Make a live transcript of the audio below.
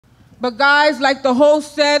But guys, like the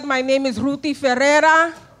host said, my name is Ruthy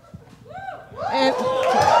Ferrera.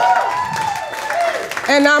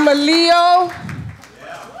 And I'm a Leo.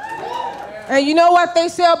 And you know what they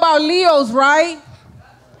say about Leos, right?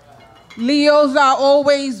 Leos are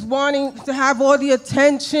always wanting to have all the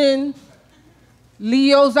attention.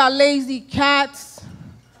 Leos are lazy cats.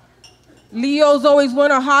 Leos always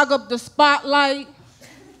want to hog up the spotlight.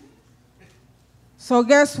 So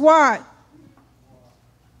guess what?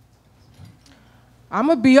 I'm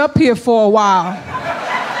going to be up here for a while.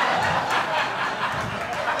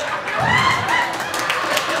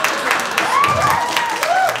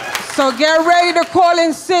 So get ready to call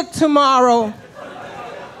in sick tomorrow.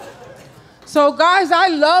 So guys, I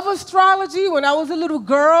love astrology. When I was a little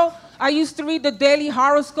girl, I used to read the daily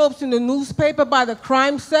horoscopes in the newspaper by the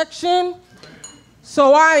crime section.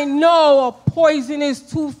 So I know a poisonous,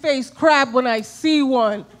 two-faced crab when I see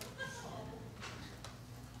one.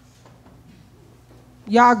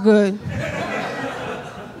 Y'all good.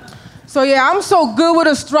 So yeah, I'm so good with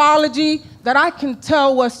astrology that I can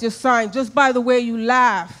tell what's your sign just by the way you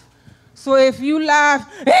laugh. So if you laugh,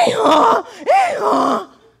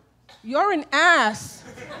 you're an ass.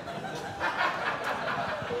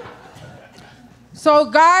 So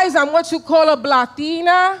guys, I'm what you call a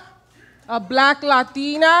Latina, a black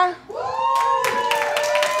Latina.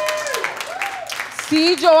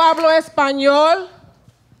 Sí, yo hablo español.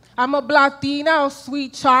 I'm a Latina of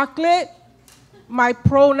sweet chocolate. My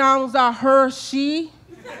pronouns are her, she.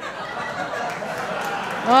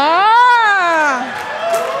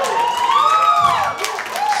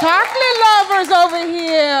 Chocolate lovers over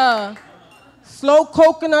here. Slow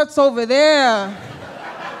coconuts over there.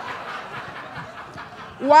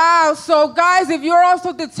 Wow, so guys, if you're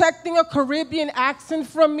also detecting a Caribbean accent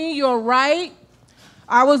from me, you're right.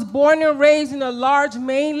 I was born and raised in a large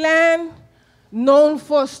mainland, known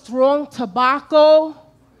for strong tobacco,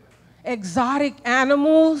 exotic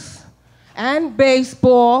animals, and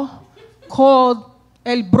baseball, called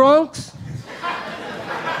El Bronx.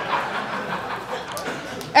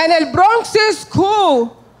 And El Bronx is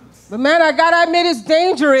cool, but man, I gotta admit it's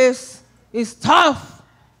dangerous. It's tough.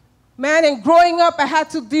 Man, and growing up, I had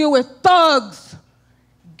to deal with thugs,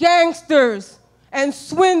 gangsters, and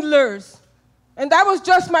swindlers. And that was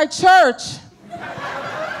just my church.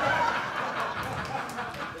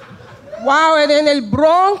 Wow, and in El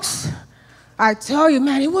Bronx, I tell you,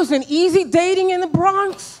 man, it wasn't easy dating in the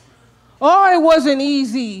Bronx. Oh, it wasn't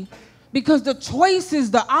easy. Because the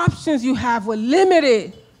choices, the options you have were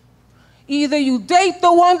limited. Either you date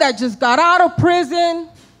the one that just got out of prison,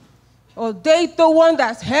 or date the one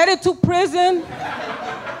that's headed to prison,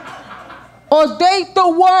 or date the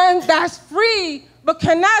one that's free but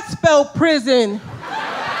cannot spell prison.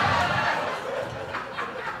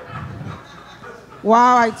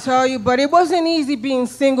 Wow, I tell you, but it wasn't easy being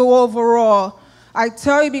single overall. I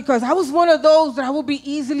tell you, because I was one of those that I would be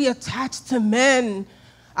easily attached to men.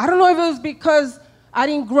 I don't know if it was because I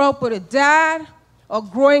didn't grow up with a dad, or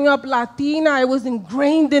growing up Latina, it was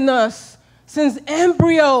ingrained in us since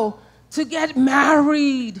embryo to get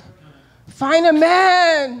married. Find a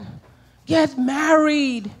man, get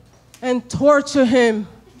married, and torture him.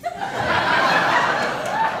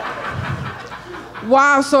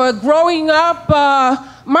 Wow, so growing up,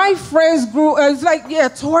 my friends it's like, yeah,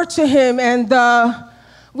 torture him. And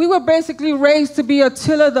we were basically raised to be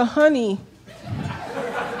Attila the Honey.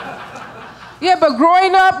 Yeah, but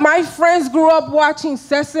growing up, my friends grew up watching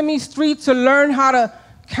Sesame Street to learn how to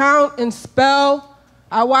count and spell.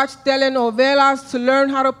 I watched telenovelas to learn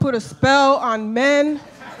how to put a spell on men.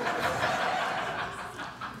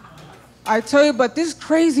 I tell you, but this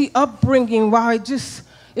crazy upbringing, wow,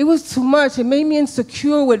 it was too much. It made me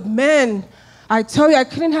insecure with men. I tell you, I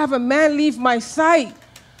couldn't have a man leave my sight.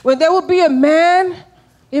 When there would be a man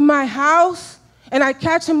in my house and I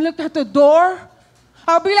catch him look at the door,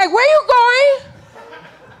 I'll be like, where you going?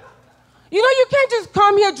 You know, you can't just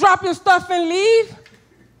come here, drop your stuff, and leave.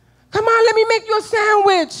 Come on, let me make you a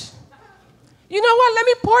sandwich. You know what? Let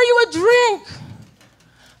me pour you a drink.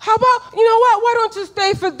 How about, you know what? Why don't you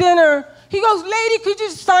stay for dinner? He goes, lady, could you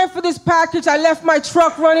just sign for this package? I left my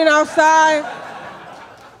truck running outside.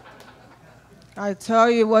 I tell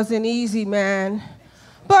you, it wasn't easy, man.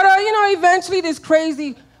 But, you know, eventually this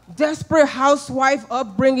crazy, desperate housewife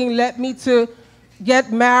upbringing led me to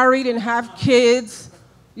get married and have kids,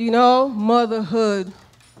 you know, motherhood.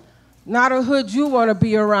 Not a hood you want to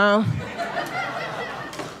be around.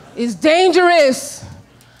 It's dangerous.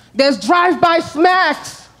 There's drive-by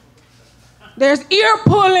smacks. There's ear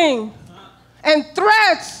pulling and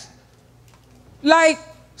threats. Like,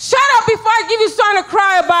 shut up before I give you something to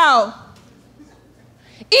cry about.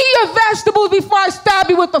 Eat your vegetables before I stab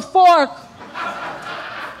you with the fork.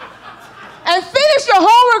 And finish your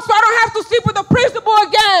homework so I don't have to sleep with the principal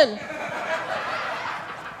again.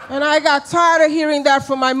 And I got tired of hearing that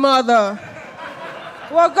from my mother.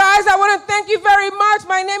 Well, guys, I want to thank you very much.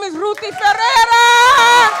 My name is Ruthy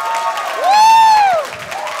Ferrera.